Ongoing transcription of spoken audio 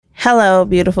Hello,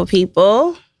 beautiful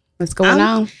people. What's going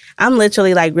on? I'm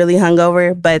literally like really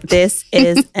hungover, but this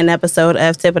is an episode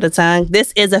of Tip of the Tongue.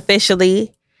 This is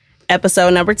officially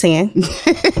episode number 10.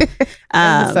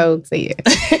 Episode 10.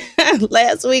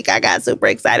 Last week I got super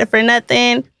excited for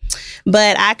nothing,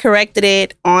 but I corrected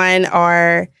it on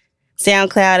our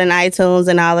SoundCloud and iTunes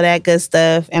and all of that good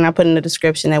stuff. And I put in the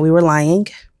description that we were lying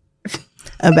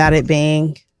about it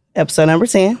being episode number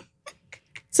 10.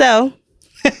 So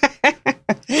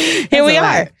here we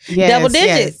are. Yes, double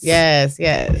digits.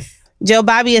 Yes. Joe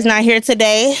Bobby is not here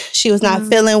today. She was not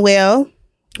feeling well.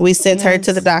 We sent her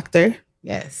to the doctor.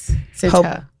 Yes.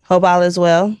 Hope all is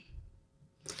well.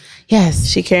 Yes.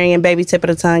 She carrying baby Tip of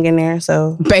the Tongue in there.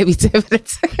 So Baby Tip of the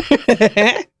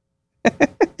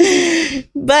Tongue.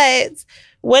 But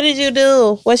what did you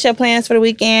do? What's your plans for the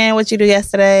weekend? What you do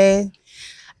yesterday?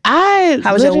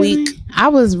 How was your week? I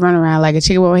was running around like a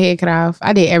chicken with my head cut off.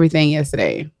 I did everything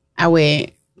yesterday. I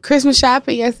went Christmas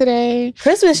shopping yesterday.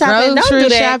 Christmas shopping? Don't do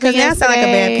that because now I sound like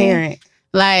a bad parent.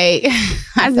 Like,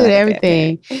 I did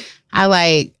everything.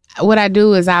 What I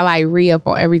do is I re-up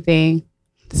on everything.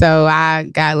 So I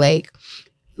got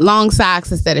long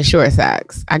socks instead of short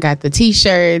socks. I got the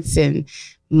t-shirts and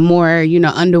more,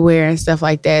 underwear and stuff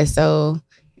like that. So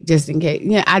just in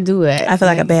case, I do it. I feel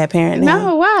like a bad parent now.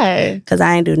 No, why? Because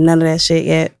I ain't do none of that shit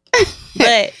yet.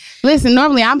 But listen,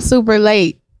 normally I'm super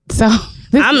late. So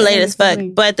I'm late as fuck.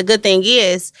 But the good thing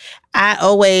is I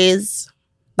always,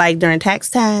 during tax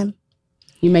time.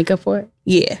 You make up for it?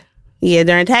 Yeah. Yeah,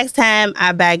 during tax time,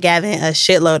 I buy Gavin a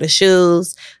shitload of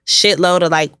shoes, shitload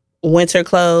of winter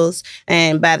clothes.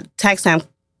 And by the tax time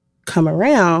come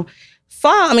around,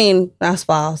 spring,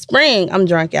 I'm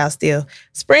drunk, y'all still.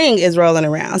 Spring is rolling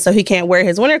around, so he can't wear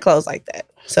his winter clothes like that.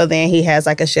 So then he has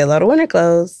a shitload of winter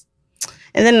clothes.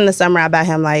 And then in the summer, I buy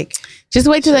him just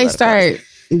wait till they start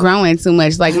growing too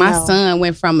much. My son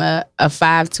went from a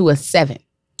 5 to a 7.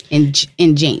 In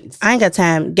jeans. I ain't got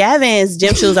time. Gavin's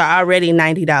gym shoes are already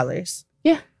 $90.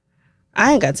 Yeah.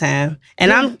 I ain't got time.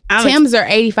 And I'm Tim's are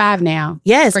 $85 now.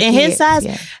 Yes, in his size.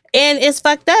 Yeah. And it's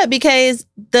fucked up because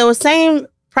the same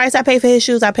price I pay for his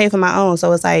shoes, I pay for my own.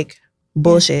 So it's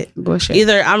bullshit. Yeah. Bullshit.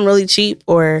 Either I'm really cheap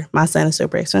or my son is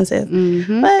super expensive.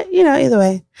 Mm-hmm. But, either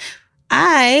way.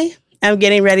 I am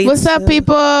getting ready What's up,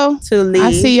 people? To leave.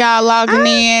 I see y'all logging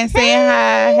in, saying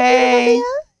hi. Hey.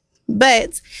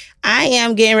 But I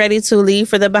am getting ready to leave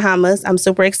for the Bahamas. I'm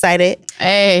super excited.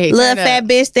 Hey, little fat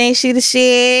bitch thinks she the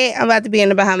shit. I'm about to be in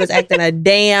the Bahamas acting a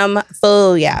damn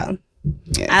fool, y'all.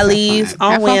 Yes, I leave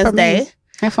on Wednesday.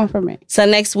 Have fun for me. So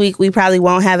next week we probably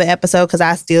won't have an episode because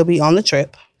I still be on the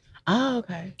trip. Oh,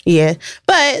 okay. Yeah,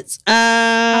 but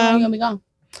how long you gonna be gone?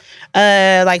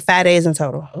 5 days in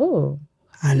total. Oh,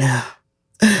 I know.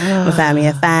 We'll find me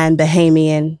a fine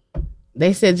Bahamian.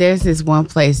 They said there's this one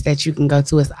place that you can go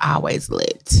to. It's always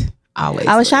lit. Always.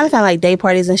 I was trying to find day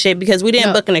parties and shit because we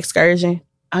didn't book an excursion.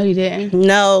 Oh, you didn't?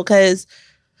 No, because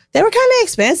they were kind of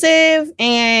expensive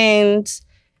and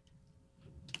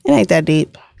it ain't that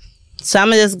deep. So I'm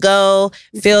gonna just go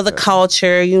feel the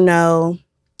culture,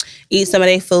 eat some of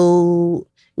their food,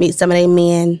 meet some of their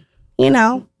men,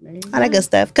 all that good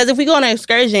stuff. Because if we go on an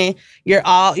excursion, you're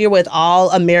with all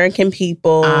American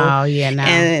people. Oh, yeah, no.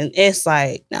 And it's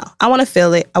no. I want to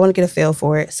feel it. I want to get a feel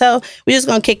for it. So we're just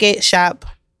going to kick it, shop,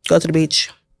 go to the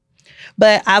beach.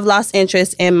 But I've lost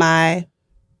interest in my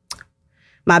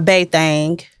bay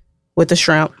thing with the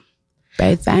shrimp.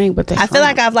 Bay thing with the shrimp. I feel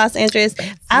like I've lost interest.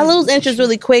 I lose interest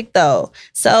really quick, though.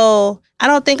 So I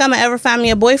don't think I'm going to ever find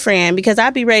me a boyfriend because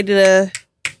I'd be ready to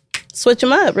switch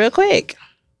him up real quick.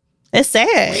 It's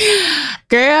sad.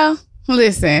 Girl,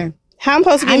 listen. How I'm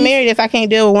supposed to get married if I can't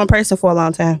deal with one person for a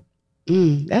long time?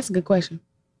 That's a good question.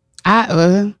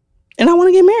 And I want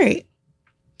to get married.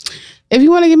 If you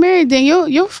want to get married, then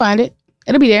you'll find it.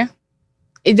 It'll be there.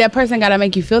 That person got to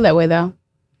make you feel that way, though.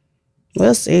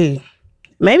 We'll see.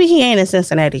 Maybe he ain't in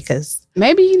Cincinnati because...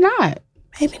 Maybe he's not.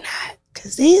 Maybe not.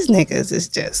 Because these niggas is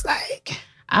just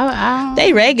I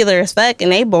they regular as fuck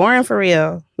and they boring for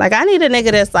real. I need a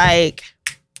nigga that's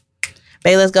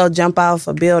babe, let's go jump off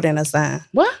a building or something.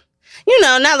 What?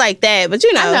 Not like that, but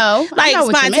I know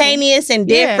spontaneous and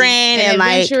different and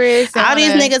adventurous. All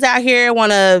these niggas out here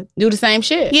want to do the same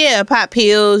shit. Yeah, pop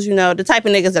pills, the type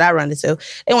of niggas that I run into.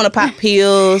 They want to pop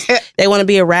pills. They want to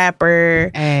be a rapper.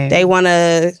 They want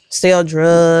to sell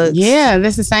drugs. Yeah,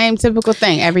 that's the same typical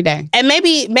thing every day. And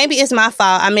maybe it's my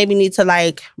fault. I maybe need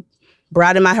to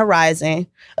broaden my horizon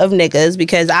of niggas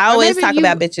because I always talk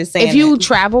about bitches saying if you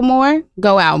travel more,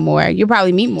 go out more, you'll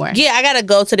probably meet more. Yeah, I gotta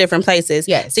go to different places.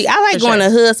 Yes, see, I going to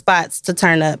hood spots to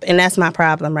turn up, and that's my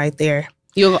problem right there.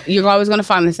 You're always gonna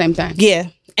find the same thing. Yeah,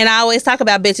 And I always talk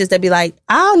about bitches that be like,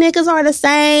 all niggas are the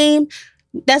same.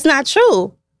 That's not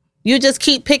true. You just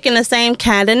keep picking the same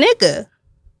kind of nigga.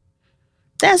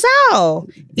 That's all.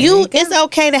 It's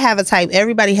okay to have a type.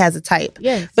 Everybody has a type.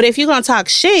 Yes. But if you're going to talk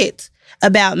shit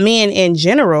about men in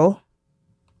general,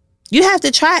 you have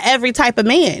to try every type of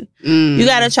man. You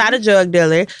got to try the drug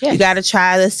dealer. Yes. You got to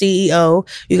try the CEO.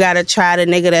 You got to try the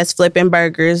nigga that's flipping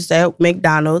burgers at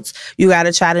McDonald's. You got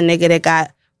to try the nigga that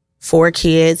got 4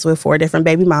 kids with 4 different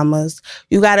baby mamas.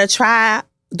 You got to try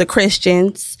the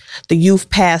Christians, the youth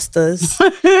pastors.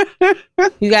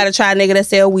 You got to try a nigga that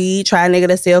sell weed, try a nigga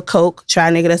that sell coke, try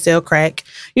a nigga that sell crack.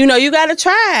 You know, you got to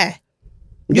try.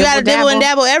 You got to dibble and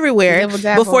dabble everywhere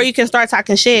before you can start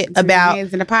talking shit about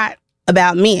hands in the pot.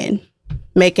 About men,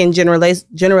 making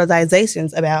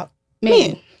generalizations about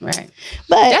men. Right.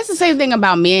 But that's the same thing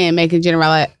about men making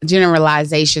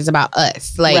generalizations about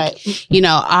us. Like, right.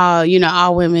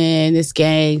 all women, this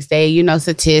gangs, they,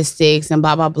 statistics and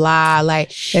blah, blah, blah.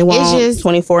 Like, they want it's just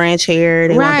 24-inch hair.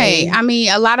 Right. I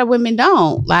mean, a lot of women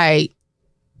don't. Like,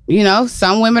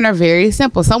 some women are very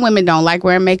simple. Some women don't like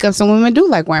wearing makeup. Some women do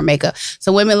like wearing makeup.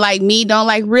 Some women like me don't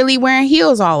like really wearing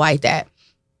heels all like that.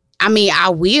 I mean, I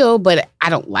will, but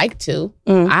I don't like to.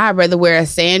 I'd rather wear a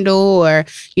sandal or,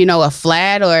 a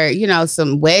flat or,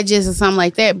 some wedges or something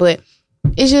like that. But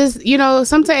it's just,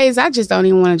 some days I just don't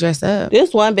even want to dress up.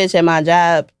 This one bitch at my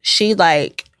job, she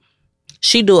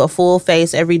do a full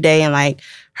face every day and like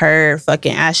her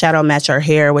fucking eyeshadow match her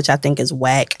hair, which I think is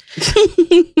whack.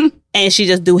 And she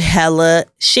just do hella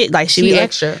shit. Like she be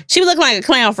extra. She be looking like a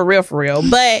clown for real.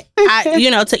 But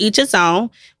to each its own.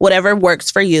 Whatever works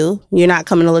for you. You're not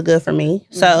coming to look good for me.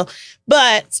 So,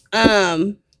 but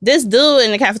this dude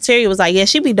in the cafeteria was like, yeah,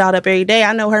 she be dolled up every day.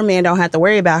 I know her man don't have to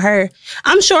worry about her.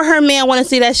 I'm sure her man want to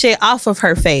see that shit off of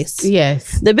her face.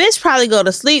 Yes. The bitch probably go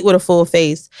to sleep with a full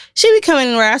face. She be coming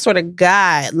in where I swear to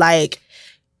God, like.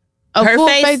 A full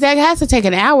face that has to take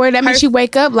an hour. That means she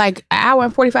wake up like an hour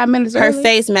and 45 minutes early. Her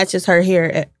face matches her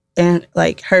hair. And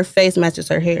like her face matches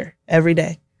her hair every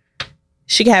day.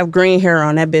 She can have green hair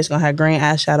on. That bitch gonna have green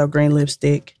eyeshadow, green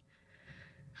lipstick.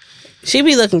 She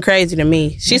be looking crazy to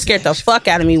me. She scared the fuck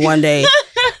out of me one day.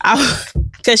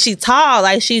 Cause she tall.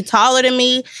 Like she taller than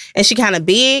me. And she kind of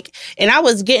big. And I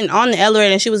was getting on the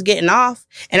elevator and she was getting off.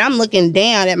 And I'm looking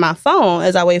down at my phone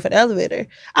as I wait for the elevator.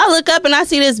 I look up and I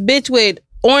see this bitch with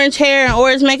orange hair and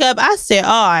orange makeup. I said,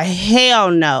 oh, hell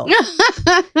no.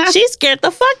 She scared the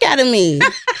fuck out of me.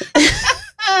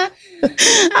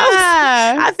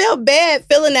 I felt bad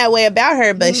feeling that way about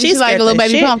her, but she's like a little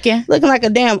baby pumpkin. Looking like a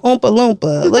damn Oompa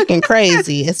Loompa. Looking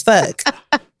crazy as fuck.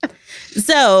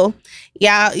 So,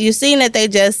 y'all, you seen that they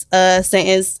just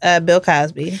sentenced Bill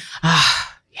Cosby.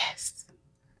 Yes.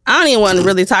 I don't even want to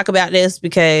really talk about this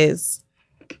because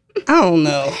I don't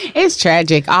know. It's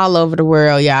tragic all over the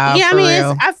world, y'all. Yeah, I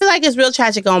mean, I feel like it's real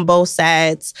tragic on both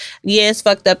sides. Yeah, it's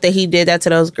fucked up that he did that to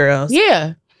those girls.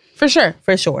 Yeah, for sure.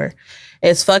 For sure.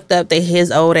 It's fucked up that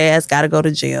his old ass got to go to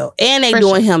jail. And they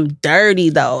doing him dirty,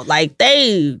 though. Like,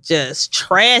 they just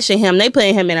trashing him. They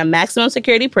putting him in a maximum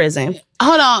security prison.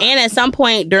 Hold on. And at some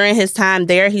point during his time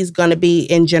there, he's going to be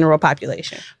in general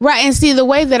population. Right. And see, the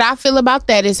way that I feel about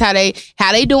that is how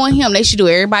they doing him. They should do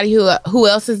everybody who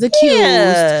else is accused.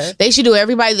 Yeah. They should do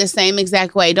everybody the same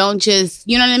exact way. Don't just,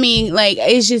 you know what I mean? Like,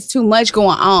 it's just too much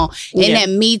going on. And that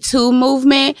Me Too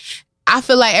movement, I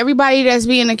feel like everybody that's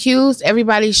being accused,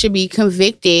 everybody should be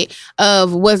convicted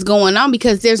of what's going on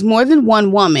because there's more than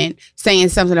one woman saying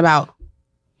something about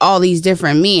all these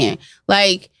different men.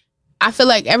 Like, I feel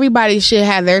like everybody should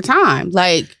have their time.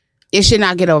 Like, it should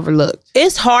not get overlooked.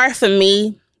 It's hard for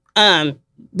me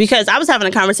because I was having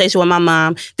a conversation with my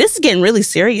mom. This is getting really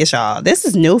serious, y'all. This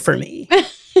is new for me.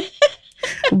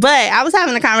 But I was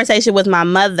having a conversation with my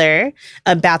mother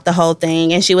about the whole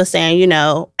thing. And she was saying,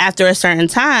 after a certain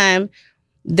time,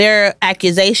 their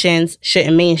accusations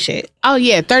shouldn't mean shit. Oh,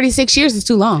 yeah. 36 years is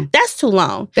too long. That's too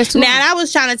long. That's too long. Now, and I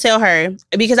was trying to tell her,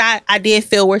 because I did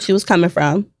feel where she was coming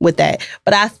from with that.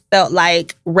 But I felt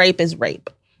like rape is rape.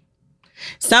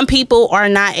 Some people are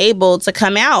not able to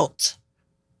come out,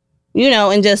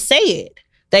 and just say it.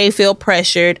 They feel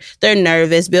pressured. They're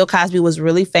nervous. Bill Cosby was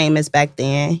really famous back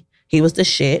then. He was the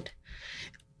shit.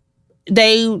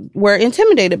 They were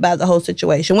intimidated by the whole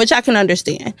situation, which I can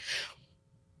understand.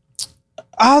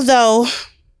 Although,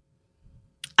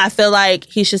 I feel like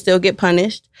he should still get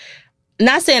punished.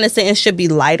 Not saying the sentence should be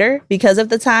lighter because of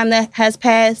the time that has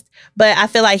passed, but I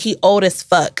feel like he old as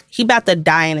fuck. He about to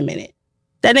die in a minute.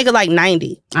 That nigga like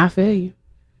 90. I feel you.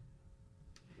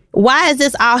 Why is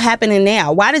this all happening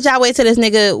now? Why did y'all wait till this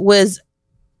nigga was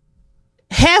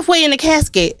halfway in the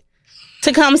casket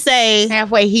to come say...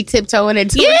 Halfway, he tiptoeing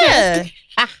into the casket.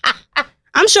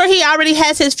 I'm sure he already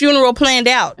has his funeral planned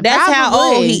out. That's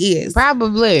how old he is.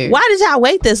 Probably. Why did y'all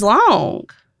wait this long?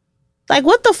 Like,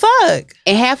 what the fuck?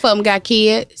 And half of them got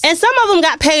kids. And some of them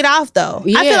got paid off, though.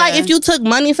 Yeah. I feel like if you took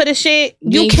money for the shit,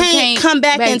 you can't come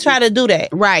back and try to do that.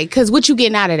 Right, because what you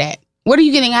getting out of that? What are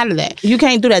you getting out of that? You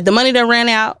can't do that. The money that ran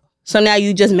out, so now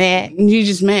you just mad. You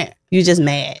just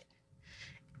mad.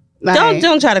 Like,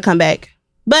 don't try to come back.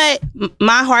 But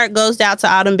my heart goes out to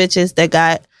all them bitches that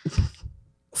got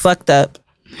fucked up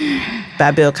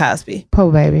by Bill Cosby.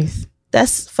 Poor babies.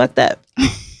 That's fucked up.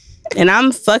 And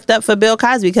I'm fucked up for Bill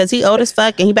Cosby because he old as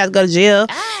fuck and he about to go to jail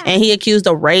and he accused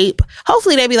of rape.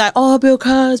 Hopefully they be like, oh, Bill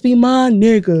Cosby, my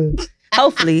nigga.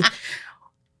 Hopefully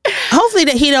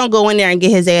that he don't go in there and get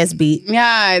his ass beat.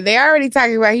 Yeah, they already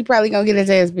talking about he probably gonna get his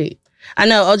ass beat. I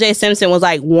know O.J. Simpson was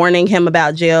like warning him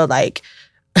about jail. Like,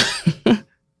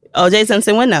 O.J.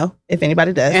 Simpson would know if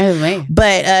anybody does. Oh,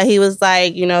 but he was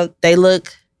like, you know, they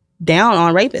look down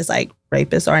on rapists. Like,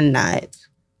 rapists are not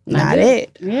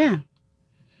it. Yeah.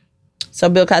 So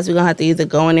Bill Cosby gonna have to either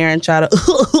go in there and try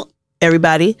to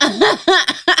everybody. Not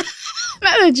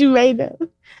that you made that.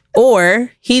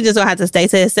 Or he just gonna have to stay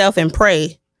to himself and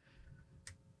pray.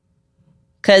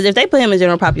 Cause if they put him in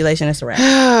general population, it's a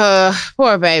wrap.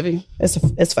 Poor baby.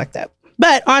 It's fucked up.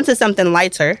 But on to something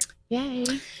lighter. Yay.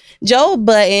 Joe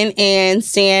Budden and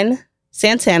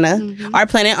Santana are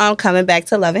planning on coming back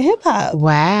to Love and Hip Hop.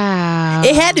 Wow.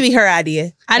 It had to be her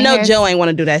idea. I know Joe ain't want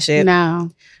to do that shit. No.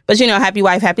 But you know, happy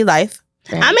wife, happy life.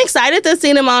 Right. I'm excited to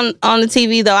see them on the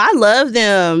TV though. I love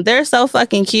them. They're so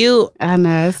fucking cute. I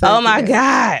know. So my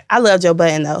God. I love Joe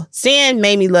Budden though. Sin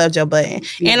made me love Joe Budden.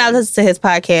 Yeah. And I listen to his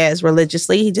podcast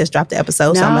religiously. He just dropped the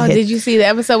episode. No, did you see the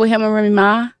episode with him and Remy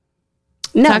Ma?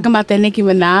 No. Talking about that Nicki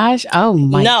Minaj? Oh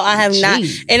my God. No, I have not.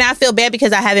 And I feel bad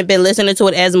because I haven't been listening to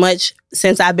it as much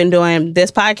since I've been doing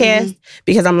this podcast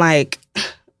because I'm like,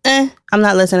 I'm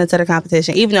not listening to the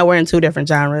competition, even though we're in 2 different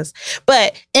genres.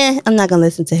 But I'm not going to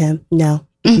listen to him. No.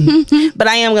 But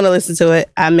I am going to listen to it.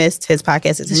 I missed his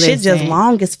podcast. It's shit just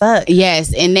long as fuck.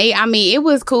 Yes. And it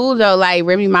was cool though. Like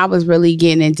Remy Ma was really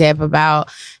getting in depth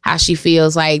about how she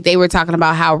feels. Like they were talking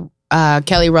about how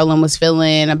Kelly Rowland was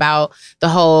feeling about the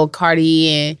whole Cardi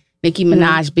and Nicki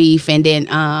Minaj beef. And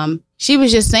then she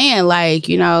was just saying like,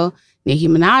 you know, Nicki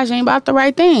Minaj ain't about the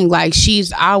right thing. Like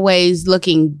she's always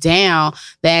looking down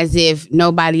as if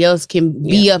nobody else can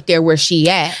be up there where she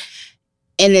at.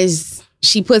 And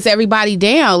she puts everybody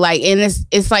down. Like, and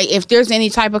it's like if there's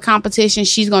any type of competition,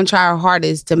 she's gonna try her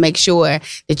hardest to make sure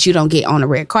that you don't get on the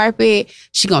red carpet.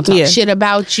 She gonna talk shit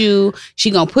about you. She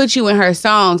gonna put you in her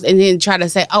songs and then try to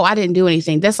say, "Oh, I didn't do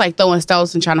anything." That's like throwing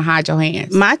stones and trying to hide your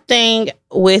hands. My thing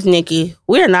with Nicki,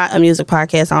 we're not a music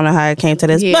podcast. I don't know how it came to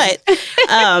this, but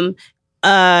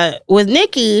with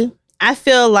Nicki, I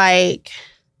feel like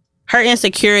her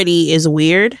insecurity is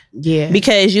weird. Yeah,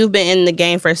 because you've been in the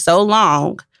game for so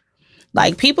long.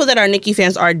 Like, people that are Nicki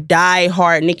fans are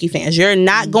die-hard Nicki fans. You're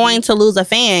not going to lose a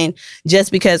fan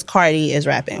just because Cardi is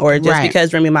rapping or just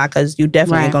because Remy Ma, because you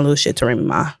definitely ain't going to lose shit to Remy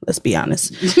Ma. Let's be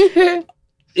honest. But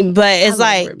it's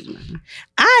like,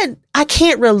 I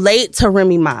can't relate to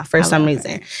Remy Ma for some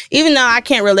reason. Even though I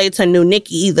can't relate to new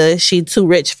Nicki either. She too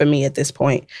rich for me at this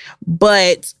point.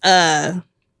 But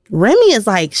Remy is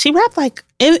like, she rap like,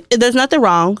 there's nothing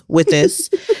wrong with this,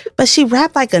 but she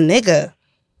rap like a nigga.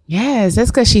 Yes,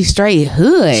 that's because she's straight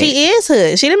hood. She is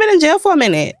hood. She done been in jail for a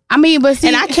minute. I mean, but see,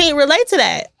 and I can't relate to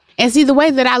that. And see, the way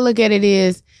that I look at it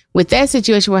is, with that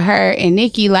situation with her and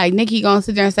Nicki, like Nicki gonna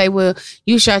sit there and say, "Well,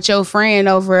 you shot your friend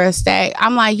over a stack."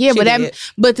 I'm like, yeah,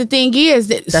 but the thing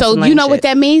is, so you know what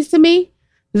that means to me,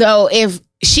 though. If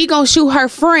she gonna shoot her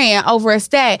friend over a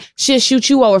stack, she'll shoot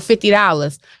you over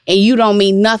 $50, and you don't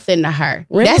mean nothing to her.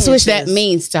 That's what that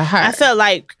means to her. I felt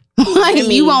like.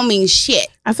 Remy, you won't mean shit.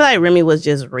 I feel like Remy was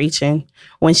just reaching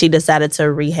when she decided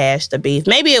to rehash the beef.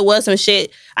 Maybe it was some shit.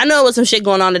 I know it was some shit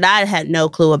going on that I had no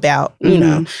clue about, you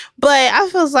know. But I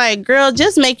feel like, girl,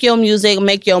 just make your music,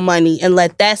 make your money, and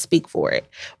let that speak for it.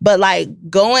 But like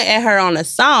going at her on a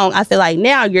song, I feel like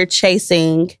now you're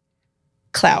chasing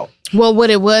clout. Well, what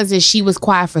it was is she was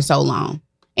quiet for so long.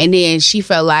 And then she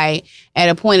felt like at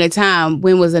a point in time,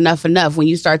 when was enough? When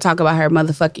you start talking about her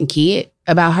motherfucking kid,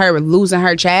 about her losing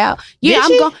her child.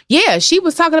 Yeah, she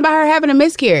was talking about her having a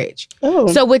miscarriage. Oh.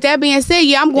 So with that being said,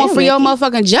 I'm going for your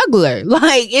motherfucking juggler.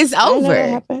 Like, it's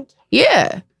over.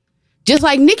 Yeah. Just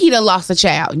like Nicki done lost a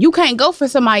child. You can't go for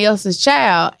somebody else's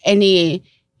child and then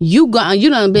you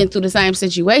done been through the same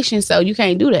situation, so you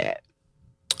can't do that.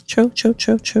 True.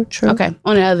 Okay,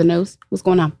 on the other news, what's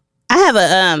going on? I have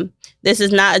a this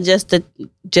is not just a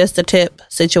tip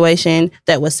situation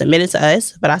that was submitted to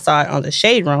us, but I saw it on the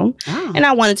Shade Room, and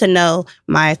I wanted to know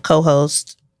my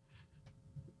co-host,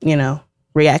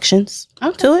 reactions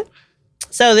to it.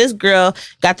 So this girl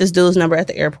got this dude's number at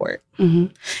the airport,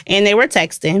 and they were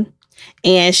texting,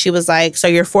 and she was like, "So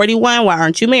you're 41, why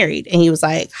aren't you married?" And he was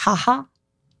like, "Ha ha,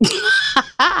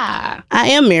 I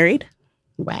am married.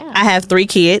 Wow, I have 3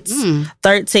 kids,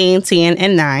 13, 10,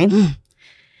 and 9."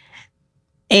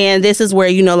 And this is where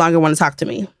you no longer want to talk to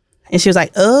me. And she was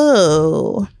like,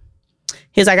 "Oh."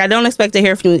 He was like, "I don't expect to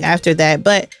hear from you after that,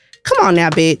 but come on now,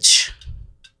 bitch."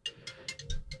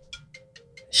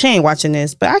 She ain't watching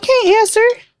this, but I can't answer.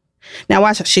 Now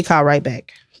watch, she call right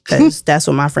back, because that's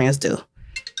what my friends do.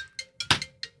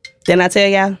 Didn't I tell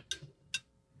y'all?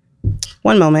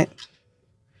 One moment.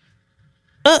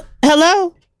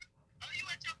 Hello?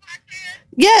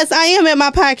 Yes, I am at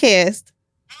my podcast.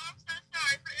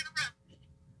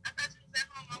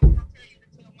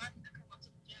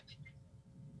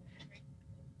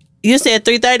 You said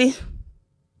 3:30?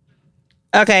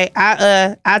 Okay,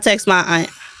 I'll text my aunt.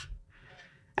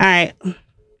 All right.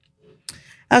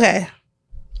 Okay.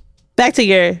 Back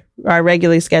to our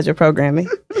regularly scheduled programming.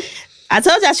 I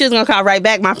told y'all she was gonna call right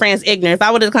back. My friend's ignorant. If I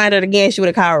would have declined her again, she would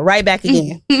have called right back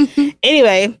again.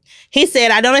 Anyway, he said,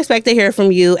 "I don't expect to hear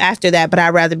from you after that, but I'd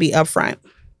rather be upfront."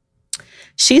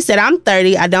 She said, "I'm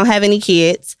 30. I don't have any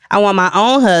kids. I want my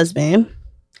own husband,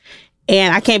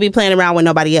 and I can't be playing around with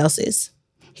nobody else's."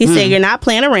 He said, "You're not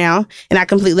playing around, and I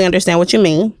completely understand what you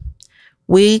mean.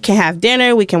 We can have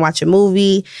dinner, we can watch a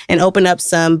movie, and open up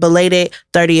some belated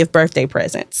 30th birthday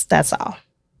presents. That's all."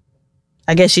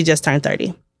 I guess she just turned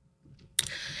 30.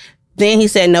 Then he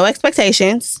said, "No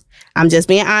expectations. I'm just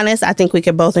being honest. I think we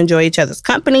could both enjoy each other's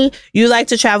company. You like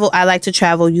to travel, I like to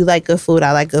travel. You like good food,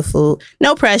 I like good food.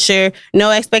 No pressure,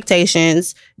 no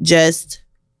expectations. Just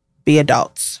be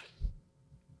adults."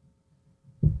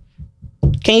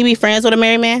 Can you be friends with a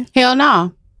married man? Hell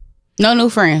no. No new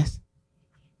friends.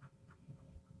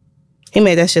 He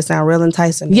made that shit sound real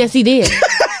enticing. Yes, he did.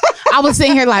 I was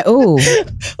sitting here like, ooh,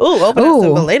 open up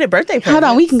some belated birthday presents. Hold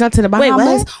on, we can go to the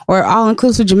Bahamas or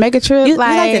all-inclusive Jamaica trip. You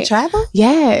like to travel?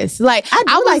 Yes. Like,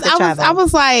 I like to travel. I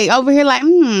was like, over here like,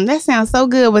 that sounds so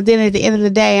good. But then at the end of the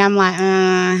day, I'm like,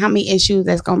 how many issues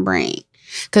that's going to bring?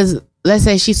 Because let's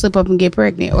say she slip up and get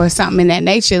pregnant or something in that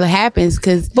nature that happens.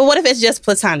 But what if it's just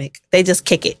platonic? They just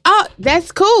kick it. Oh,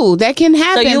 that's cool. That can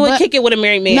happen. So you would kick it with a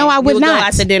married man? No, I would not. Go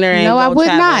out to dinner and no, I would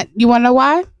travel. not. You want to know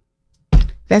why?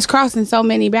 That's crossing so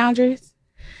many boundaries.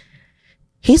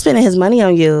 He's spending his money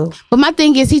on you. But my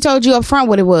thing is, he told you up front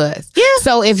what it was. Yeah.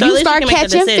 So if you start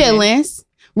catching feelings,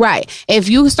 right? If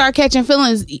you start catching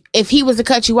feelings, if he was to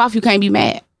cut you off, you can't be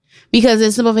mad because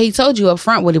it's simple. He told you up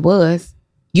front what it was.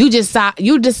 You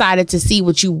decided to see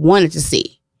what you wanted to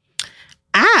see.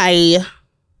 I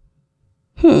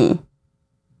wouldn't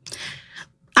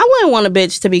want a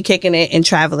bitch to be kicking it and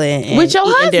traveling and with your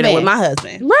husband. Dinner with my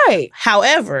husband. Right.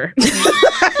 However,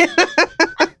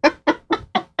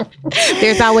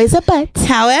 there's always a but.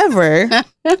 However,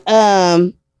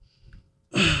 that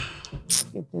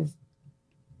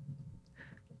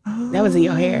was in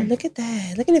your hair. Look at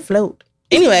that. Look at it float.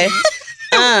 Anyway,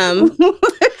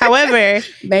 however,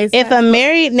 if a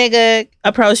married nigga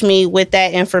approached me with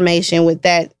that information, with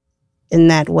that in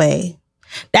that way,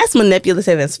 that's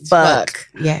manipulative as fuck.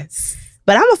 Yes.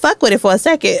 But I'm gonna fuck with it for a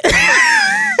second.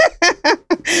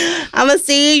 I'm gonna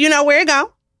see, where it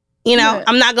go. Yeah.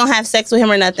 I'm not gonna have sex with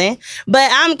him or nothing. But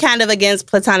I'm kind of against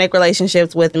platonic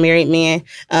relationships with married men,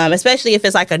 especially if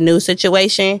it's like a new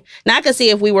situation. Now I can see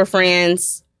if we were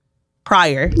friends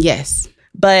prior. Yes.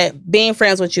 But being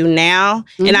friends with you now,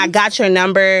 and I got your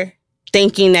number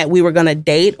thinking that we were going to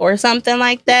date or something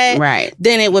like that, right?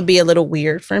 Then it would be a little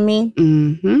weird for me.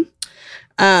 Mm-hmm.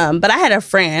 But I had a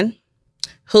friend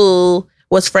who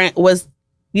was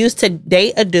used to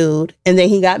date a dude, and then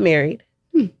he got married.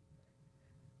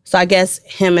 So I guess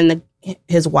him and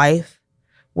his wife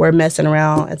were messing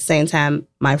around at the same time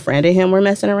my friend and him were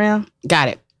messing around. Got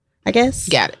it. I guess.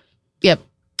 Got it. Yep.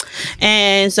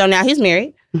 And so now he's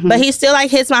married. Mm-hmm. But he still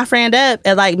hits my friend up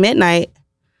at midnight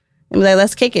and be like,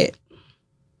 let's kick it.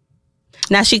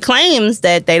 Now she claims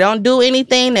that they don't do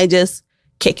anything. They just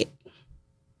kick it.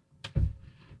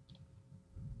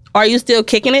 Are you still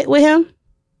kicking it with him?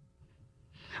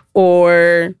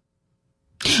 Or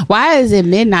why is it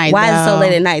midnight? Why is it so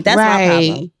late at night? That's my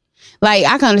problem.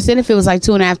 I can understand if it was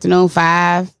 2 in the afternoon,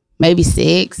 5, maybe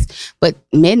 6, but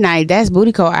midnight, that's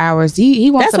booty call hours.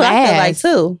 He wants some ass. That's what I feel like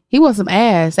too. He wants some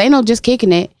ass. Ain't no just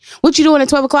kicking it. What you doing at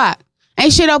 12 o'clock?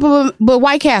 Ain't shit open but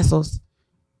White Castles.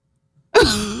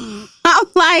 I'm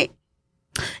like,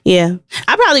 Yeah.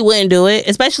 I probably wouldn't do it,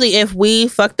 especially if we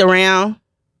fucked around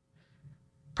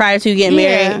prior to getting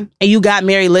married and you got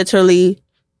married literally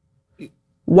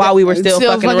while we were still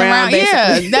fucking around.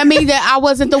 Yeah, that means that I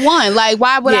wasn't the one. Like,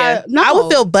 why would I? No. I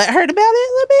would feel butthurt about it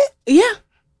a little bit.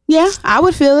 Yeah, I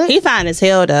would feel it. He fine as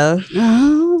hell though.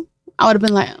 I would have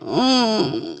been like,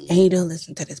 and he don't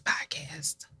listen to this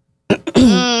podcast.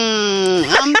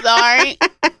 I'm sorry.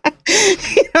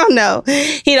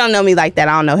 He don't know me like that.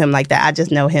 I don't know him like that. I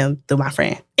just know him through my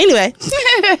friend. Anyway,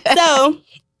 so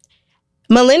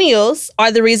millennials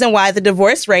are the reason why the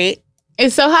divorce rate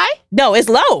is so high? No, it's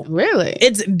low. Really?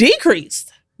 It's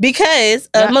decreased because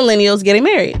of millennials getting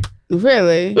married.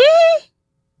 Really?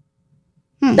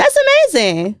 That's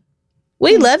amazing.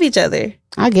 We love each other.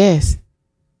 I guess.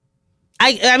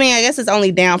 I mean, I guess it's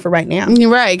only down for right now.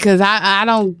 You're right, because I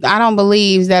don't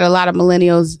believe that a lot of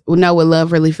millennials know what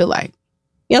love really feel like.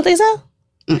 You don't think so?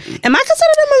 Mm-mm. Am I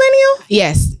considered a millennial?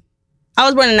 Yes. I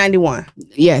was born in 91.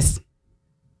 Yes.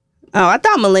 Oh, I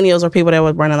thought millennials were people that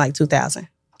were born in like 2000.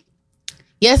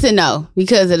 Yes and no,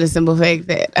 because of the simple fact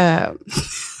that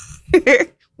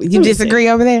you disagree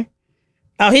over there.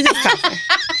 Oh, he's just talking.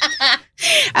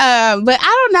 But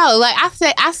I don't know. Like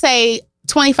I say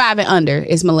 25 and under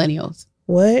is millennials.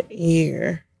 What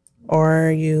year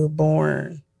are you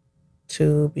born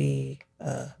to be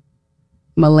a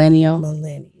millennial?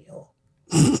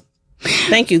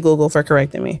 Thank you, Google, for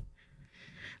correcting me.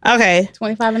 Okay.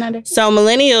 25 and under? So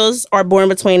millennials are born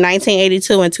between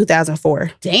 1982 and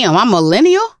 2004. Damn, I'm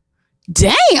millennial?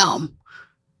 Damn.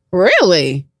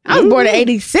 Really? I was born in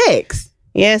 86.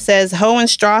 Yeah, it says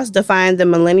Hohenstrauss defined the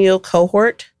millennial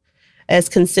cohort as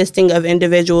consisting of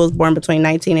individuals born between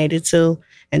 1982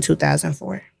 and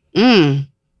 2004.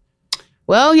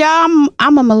 Well, y'all,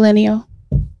 I'm a millennial.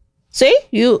 See?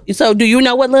 So do you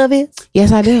know what love is?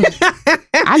 Yes, I do.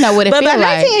 I know what it feels like. But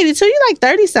by 1982, you're like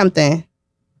 30-something.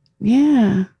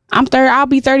 Yeah. I'll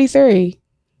be 33.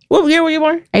 What year were you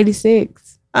born?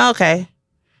 86. Okay.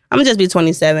 I'm gonna just be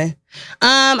 27.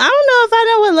 I don't know if I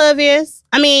know what love is.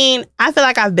 I mean, I feel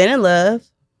like I've been in love.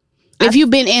 If you've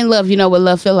been in love, you know what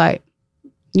love feel like.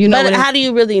 You know. But how do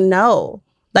you really know?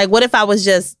 Like, what if I was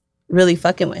just really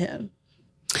fucking with him?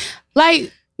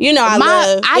 Like, you know,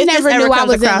 I never knew I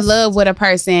was in love with a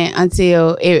person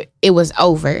until it was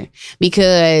over.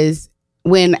 Because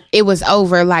when it was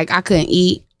over, like, I couldn't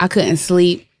eat, I couldn't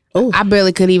sleep. Ooh. I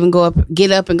barely could even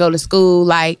get up and go to school.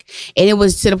 Like, and it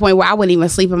was to the point where I wouldn't even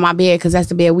sleep in my bed because that's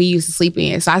the bed we used to sleep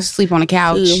in. So I used to sleep on the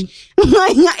couch.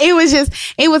 Like,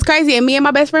 it was crazy. And me and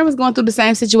my best friend was going through the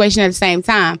same situation at the same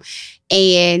time.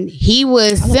 And he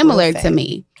was similar to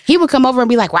me. He would come over and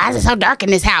be like, "Why is it so dark in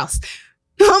this house?"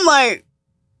 I'm like,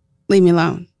 leave me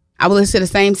alone. I would listen to the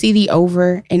same CD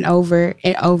over and over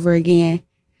and over again.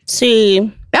 See,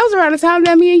 that was around the time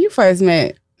that me and you first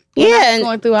met. Yeah,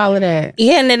 going through all of that.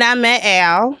 Yeah, and then I met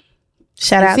Al.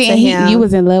 Shout out to him. You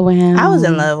was in love with him. I was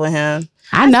in love with him.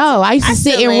 I know. I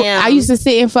used to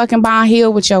sit in fucking Bond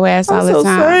Hill with your ass all the time.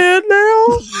 I'm so sad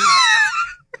now.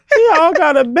 Y'all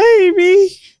got a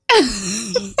baby.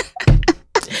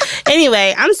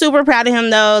 Anyway, I'm super proud of him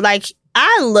though. Like,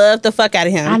 I love the fuck out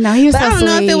of him. I know, he was so sweet. I don't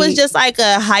know if it was just like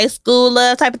a high school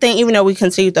love type of thing, even though we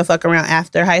continued to fuck around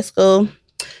after high school.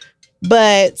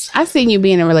 But I've seen you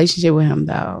be in a relationship with him,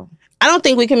 though. I don't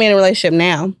think we can be in a relationship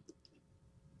now.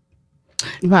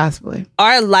 Possibly.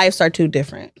 Our lives are too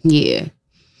different. Yeah.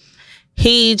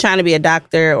 He trying to be a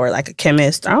doctor or like a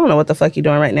chemist. I don't know what the fuck you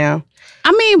doing right now.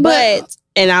 I mean,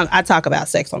 and I talk about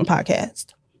sex on the podcast.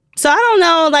 So I don't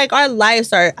know, like I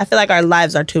feel like our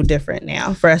lives are too different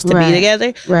now for us to be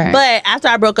together. Right. But after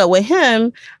I broke up with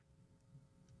him,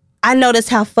 I noticed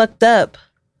how fucked up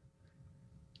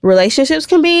relationships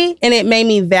can be, and it made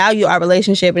me value our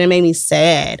relationship, and it made me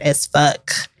sad as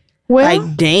fuck. Well,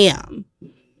 like, damn.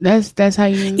 That's how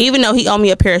you. Even though he owed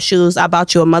me a pair of shoes, I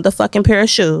bought you a motherfucking pair of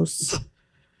shoes,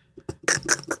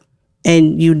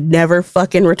 and you never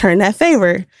fucking return that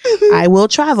favor. I will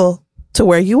travel to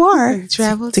where you are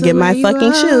to get my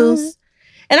fucking shoes,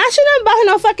 and I shouldn't have bought him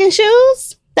no fucking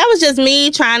shoes. That was just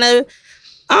me trying to,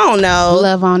 I don't know,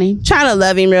 love on him, trying to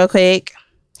love him real quick.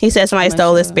 He said somebody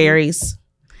stole his Sperry's.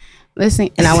 Listen,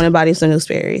 and I went and bought him some new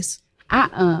Sperry's.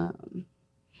 I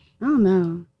don't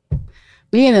know.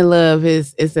 Being in love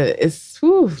is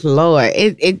Lord,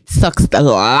 it sucks the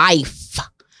life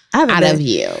out of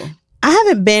you. I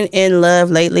haven't been in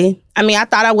love lately. I mean, I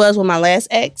thought I was with my last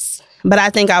ex, but I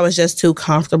think I was just too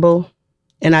comfortable,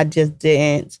 and I just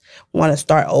didn't want to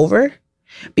start over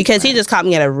because he just caught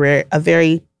me at a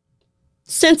very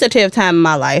sensitive time in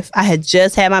my life. I had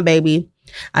just had my baby.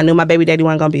 I knew my baby daddy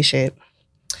wasn't gonna be shit.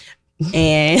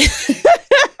 And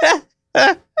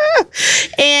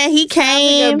And he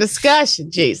came.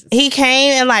 Discussion, Jesus. He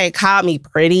came and like called me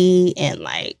pretty and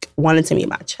like wanted to meet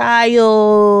my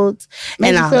child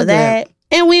and all of that.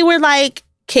 And we were like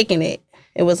kicking it.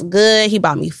 It was good. He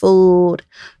bought me food.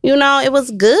 You know, it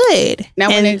was good. Now,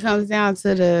 when it comes down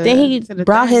to the... Then he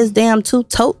brought his damn 2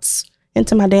 totes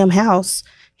into my damn house.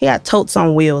 He got totes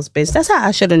on wheels, bitch. That's how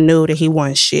I should have knew that he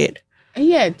wasn't shit.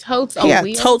 He had totes on wheels?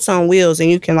 He got totes on wheels, and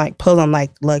you can like pull them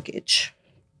like luggage.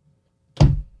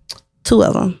 2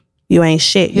 of them. You ain't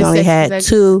shit. You only had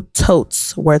 2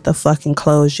 totes worth of fucking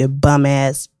clothes, you bum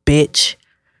ass bitch.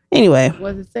 Anyway.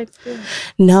 Was it sex good?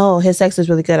 No, his sex is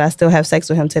really good. I still have sex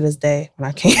with him to this day when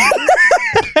I can.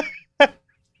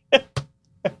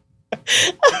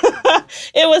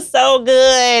 It was so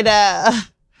good. I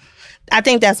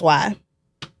think that's why.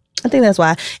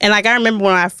 And like I remember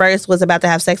when I first was about to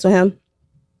have sex with him,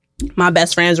 my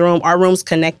best friend's room, our rooms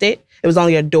connected. It was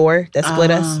only a door that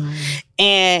split us.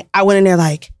 And I went in there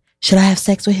like, should I have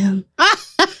sex with him?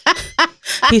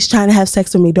 He's trying to have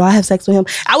sex with me. Do I have sex with him?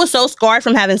 I was so scarred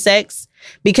from having sex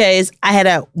because I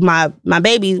had my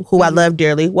baby, who I love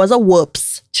dearly, was a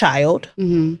whoops child.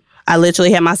 Mm-hmm. I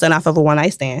literally had my son off of a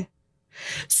one-night stand.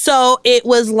 So it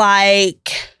was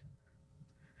like,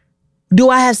 do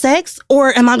I have sex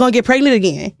or am I going to get pregnant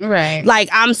again? Right. Like,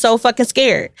 I'm so fucking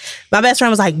scared. My best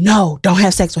friend was like, no, don't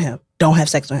have sex with him. Don't have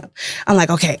sex with him. I'm like,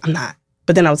 okay, I'm not.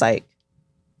 But then I was like,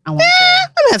 I'm gonna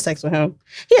have sex with him.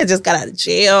 He had just got out of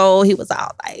jail. He was all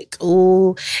like,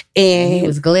 ooh. And he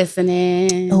was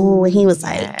glistening. Oh, and he was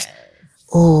like,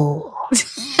 ooh.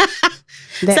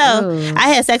 I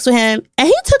had sex with him and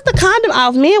he took the condom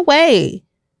off midway.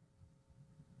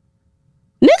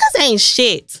 Niggas ain't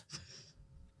shit.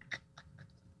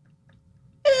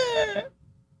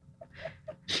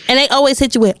 And they always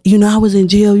hit you with, I was in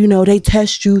jail, they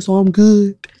test you, so I'm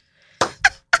good.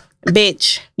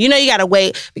 Bitch, you gotta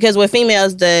wait because with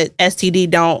females, the STD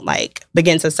don't like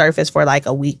begin to surface for like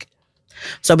a week.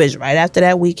 So, bitch, right after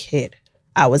that week hit,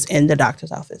 I was in the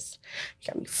doctor's office. He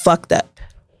got me fucked up.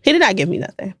 He did not give me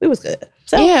nothing. We was good.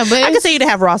 So, yeah, but I continue to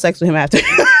have raw sex with him after.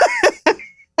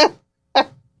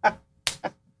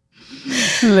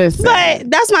 Listen. But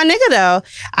that's my nigga, though.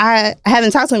 I haven't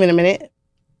talked to him in a minute.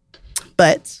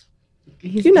 But,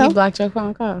 he blocked your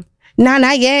phone call. Nah,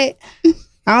 not yet.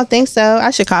 I don't think so. I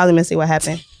should call him and see what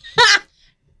happened.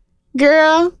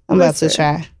 Girl. I'm about to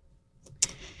try.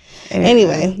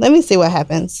 Anyway, let me see what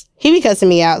happens. He be cussing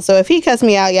me out. So if he cuss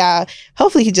me out, y'all,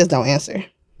 hopefully he just don't answer.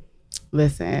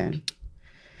 Listen.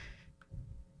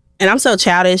 And I'm so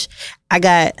childish. I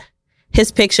got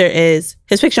his picture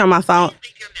on my phone.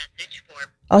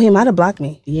 Oh, he might have blocked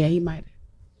me. Yeah, he might have.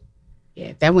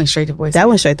 Yeah, that went straight to voicemail. That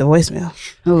went straight to voicemail.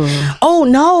 Ooh. Oh,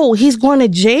 no, he's going to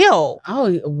jail.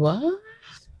 Oh, what?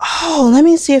 Oh, let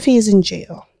me see if he's in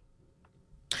jail.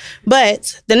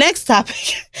 But the next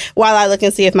topic, while I look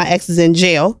and see if my ex is in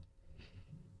jail.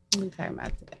 What are we talking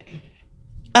about today?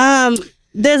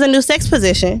 There's a new sex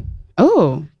position.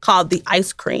 Oh. Called the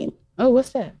ice cream. Oh,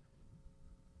 what's that?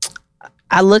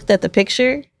 I looked at the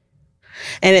picture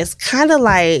and it's kind of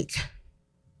like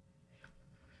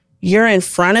you're in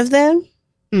front of them,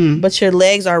 but your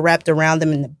legs are wrapped around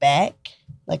them in the back,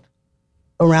 like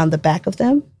around the back of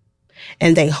them.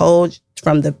 And they hold,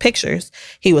 from the pictures,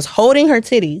 he was holding her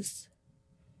titties.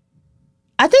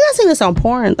 I think I seen this on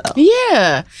porn, though.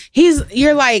 Yeah.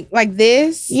 You're like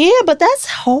this. Yeah, but that's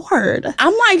hard.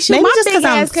 I'm like, shit, maybe my just big I'm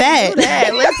ass can't do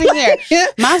that. Listen here.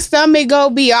 My stomach go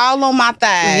be all on my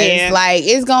thighs. Yeah. Like,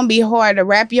 it's going to be hard to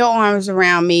wrap your arms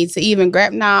around me to even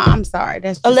grab. Nah, I'm sorry.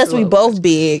 That's just unless we both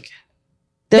big.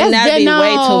 That'd be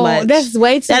way too much. That's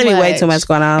way too much. That'd be way too much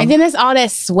going on. And then there's all that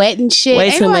sweat and shit.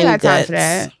 Way too many got time guts. for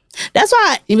that. That's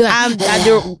why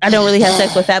I don't really have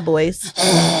sex with fat boys.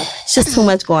 It's just too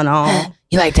much going on.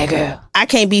 You like that girl? I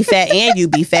can't be fat and you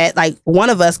be fat. Like, one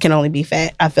of us can only be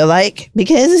fat, I feel like,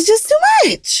 because it's just too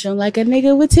much. Don't like a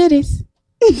nigga with titties.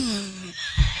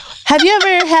 Have you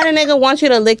ever had a nigga want you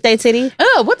to lick their titty?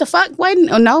 Oh, what the fuck? Wait,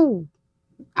 oh, no.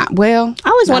 I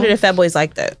always wondered if fat boys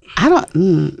like that. I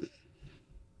don't.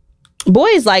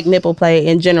 Boys like nipple play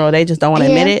in general. They just don't want to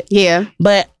admit it. Yeah.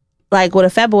 But, like, with a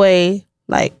fat boy,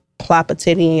 like, plop a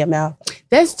titty in your mouth.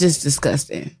 That's just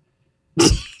disgusting.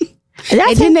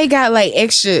 And then they got like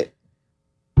extra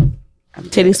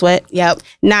titty sweat. Yep.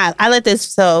 Nah, I let this.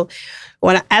 So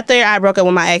after I broke up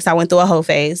with my ex, I went through a whole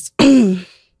phase.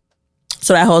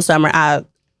 So that whole summer, I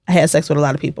had sex with a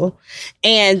lot of people,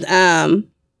 and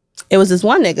it was this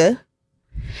one nigga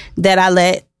that I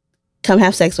let come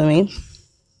have sex with me.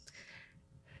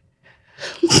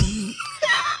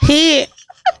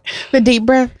 The deep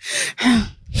breath.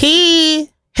 He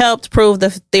helped prove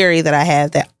the theory that I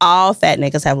have that all fat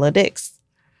niggas have little dicks.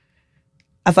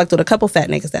 I fucked with a couple fat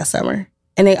niggas that summer,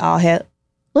 and they all had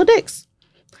little dicks.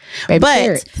 Baby but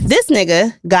carrots. this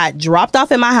nigga got dropped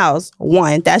off in my house.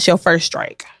 One, that's your first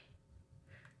strike.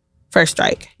 First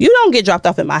strike. You don't get dropped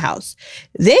off at my house.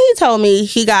 Then he told me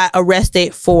he got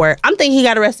arrested for, I'm thinking he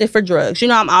got arrested for drugs. You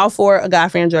know, I'm all for a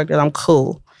God-fearing drug dealer. I'm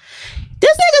cool.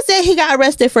 This nigga said he got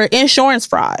arrested for insurance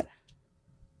fraud.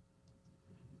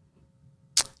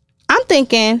 I'm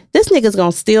thinking this nigga's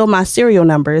gonna steal my serial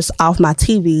numbers off my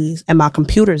TVs and my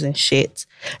computers and shit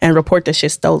and report the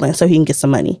shit stolen so he can get some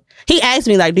money. He asked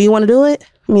me, like, do you want to do it?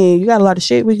 I mean, you got a lot of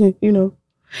shit. We can, you know.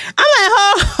 I'm like,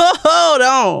 hold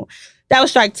on. That was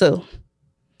strike 2.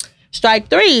 Strike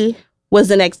 3 was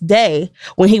the next day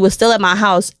when he was still at my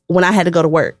house when I had to go to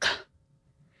work.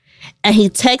 And he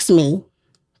texted me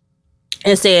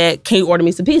and said, can you order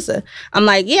me some pizza? I'm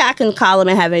like, yeah, I can call him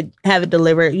and have it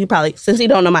delivered. You probably, since he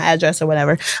don't know my address or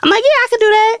whatever. I'm like, yeah, I can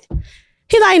do that.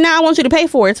 He's like, nah, I want you to pay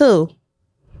for it too.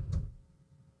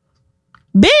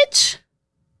 Bitch,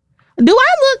 do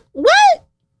I look, what?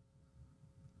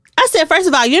 I said, first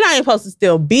of all, you're not even supposed to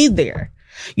still be there.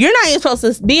 You're not even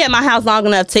supposed to be at my house long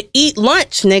enough to eat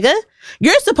lunch, nigga.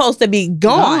 You're supposed to be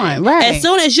gone right. as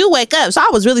soon as you wake up. So I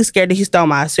was really scared that he stole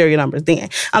my serial numbers then.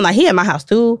 I'm like, he at my house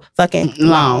too fucking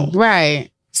long.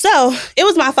 Right. So it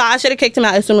was my fault. I should have kicked him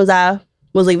out as soon as I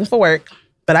was leaving for work.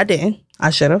 But I didn't. I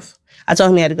should have. I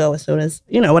told him he had to go as soon as,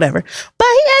 you know, whatever. But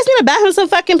he asked me to buy him some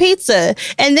fucking pizza.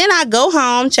 And then I go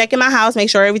home, check in my house, make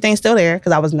sure everything's still there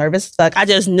because I was nervous as fuck. I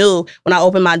just knew when I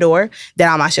opened my door that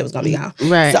all my shit was going to be gone.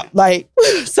 Right.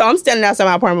 So I'm standing outside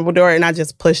my apartment door and I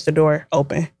just pushed the door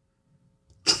open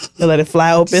and let it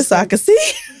fly open so I could see.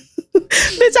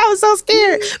 Bitch, I was so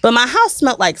scared. But my house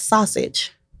smelled like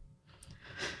sausage.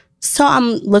 So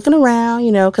I'm looking around,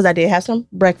 you know, because I did have some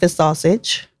breakfast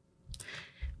sausage.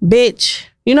 Bitch,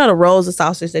 you know the rolls of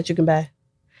sausage that you can buy?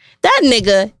 That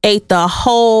nigga ate the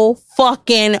whole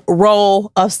fucking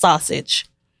roll of sausage.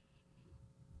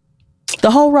 The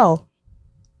whole roll.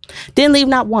 Didn't leave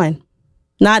not one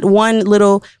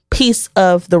little piece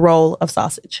of the roll of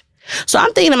sausage. So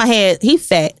I'm thinking in my head, he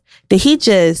fat. Did he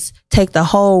just take the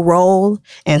whole roll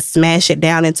and smash it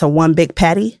down into one big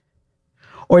patty?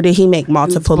 Or did he make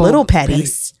multiple little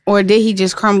patties? Or did he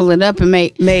just crumble it up and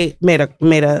made a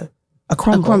crumble? A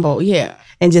crumble, yeah.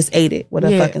 And just ate it with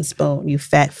a fucking spoon, you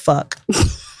fat fuck.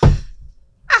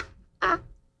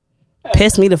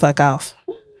 Pissed me the fuck off.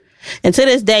 And to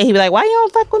this day, he be like, why you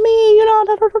don't fuck with me? You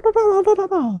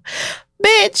know,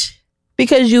 bitch,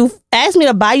 because you asked me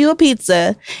to buy you a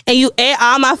pizza and you ate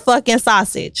all my fucking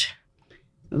sausage.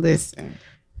 Listen.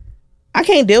 I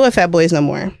can't deal with fat boys no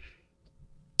more.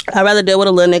 I'd rather deal with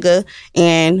a little nigga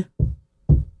and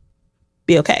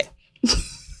be okay.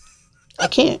 I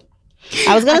can't.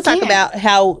 I was gonna talk about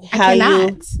how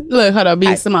you look. Hold on,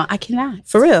 be Simone. I cannot.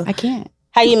 For real, I can't.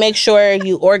 How you make sure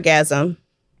you orgasm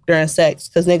during sex?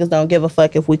 Because niggas don't give a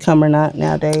fuck if we come or not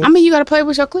nowadays. I mean, you gotta play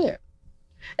with your clip.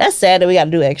 That's sad that we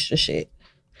gotta do extra shit.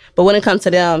 But when it comes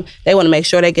to them, they want to make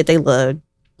sure they get their love.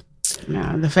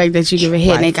 No, the fact that you give a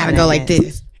hit and they gotta go like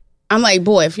this. I'm like,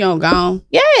 boy, if you don't go,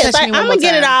 yeah, it's like, I'm gonna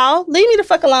get it all. Leave me the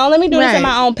fuck alone. Let me do this at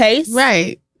my own pace.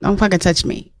 Right. Don't fucking touch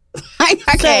me. I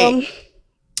can't.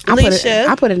 Alicia,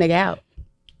 I put a nigga out.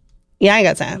 Yeah, I ain't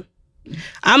got time.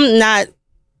 I'm not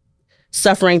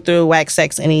suffering through wax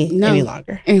sex any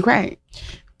longer. Right.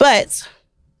 But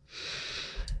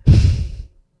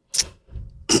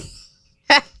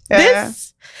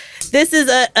this is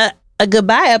a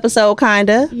goodbye episode,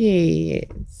 kinda.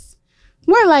 Yes.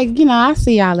 More like, you know, I'll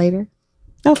see y'all later.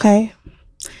 Okay.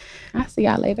 I'll see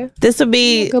y'all later. This will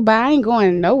be goodbye. I ain't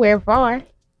going nowhere far.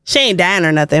 She ain't dying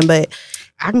or nothing, but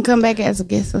I can come back as a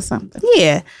guest or something.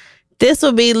 Yeah. This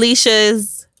will be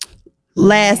Leisha's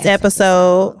last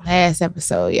episode. Last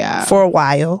episode, y'all. For a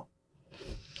while.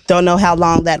 Don't know how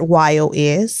long that while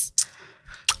is.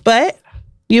 But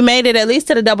you made it at least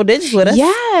to the double digits with us.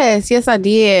 Yes, I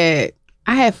did.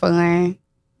 I had fun.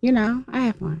 You know, I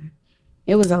had fun.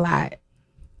 It was a lot.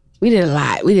 We did a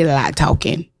lot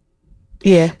talking.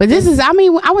 Yeah. But this is, I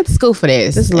mean, I went to school for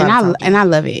this. This is and I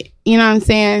love it. You know what I'm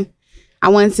saying? I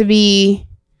wanted to be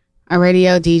a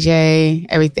radio DJ,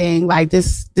 everything. Like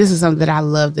this is something that I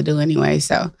love to do anyway.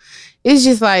 So it's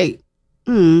just like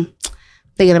thinking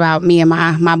about me and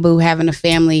my boo having a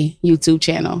family YouTube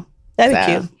channel. That'd be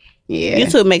cute. Yeah.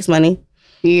 YouTube makes money.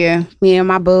 Yeah. Me and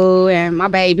my boo and my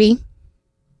baby.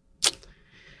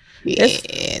 Yeah.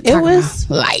 It was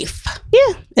life.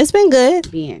 Yeah. It's been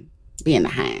good. Being the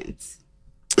Hines.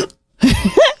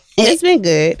 It's been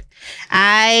good.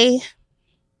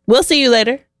 We'll see you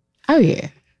later. Oh, yeah.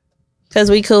 Because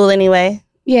we cool anyway.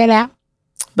 Yeah, now.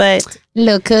 But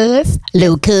Little cuz.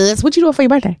 What you doing for your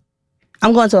birthday?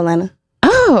 I'm going to Atlanta.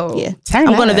 Oh. Yeah. Turn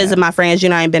I'm up. going to visit my friends. You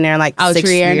know, I ain't been there in like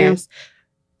 6 years.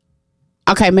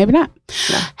 Okay, maybe not.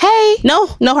 No. Hey. No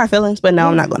hard feelings, but no,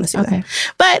 I'm not going to see that.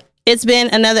 But it's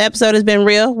been another episode. It's been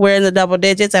real. We're in the double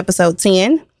digits, episode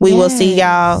 10. We will see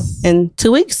y'all in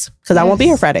 2 weeks because I won't be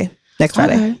here next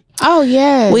Friday. Okay. Oh,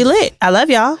 yeah. We lit. I love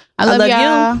y'all. I love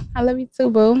y'all. you. I love you too,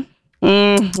 boo.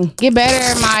 Mm-hmm. Get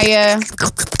better, Maya.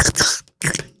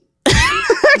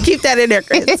 Keep that in there,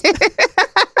 Chris.